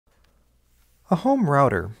A home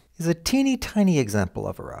router is a teeny tiny example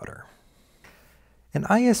of a router. An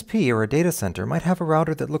ISP or a data center might have a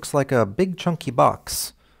router that looks like a big chunky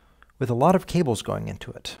box with a lot of cables going into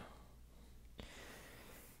it.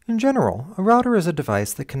 In general, a router is a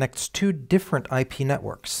device that connects two different IP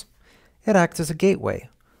networks. It acts as a gateway.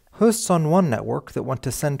 Hosts on one network that want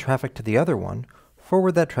to send traffic to the other one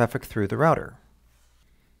forward that traffic through the router.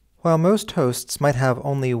 While most hosts might have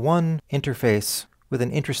only one interface with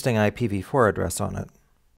an interesting IPv4 address on it,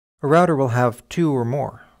 a router will have two or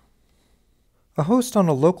more. A host on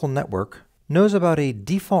a local network knows about a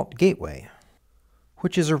default gateway,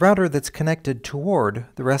 which is a router that's connected toward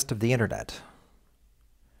the rest of the internet.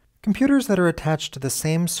 Computers that are attached to the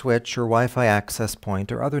same switch or Wi-Fi access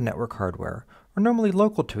point or other network hardware are normally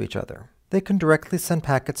local to each other. They can directly send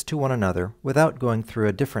packets to one another without going through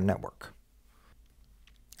a different network.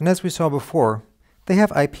 And as we saw before, they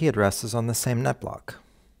have IP addresses on the same netblock.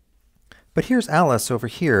 But here's Alice over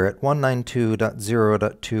here at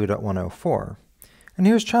 192.0.2.104, and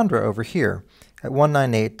here's Chandra over here at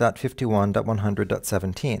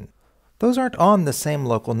 198.51.100.17. Those aren't on the same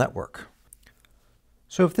local network.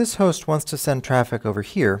 So if this host wants to send traffic over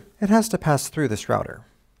here, it has to pass through this router.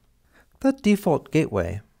 That default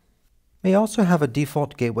gateway may also have a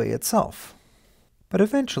default gateway itself. But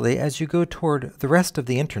eventually, as you go toward the rest of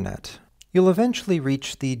the internet, you'll eventually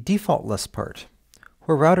reach the defaultless part,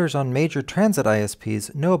 where routers on major transit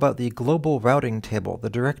ISPs know about the global routing table, the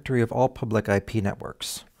directory of all public IP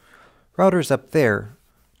networks. Routers up there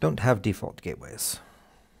don't have default gateways.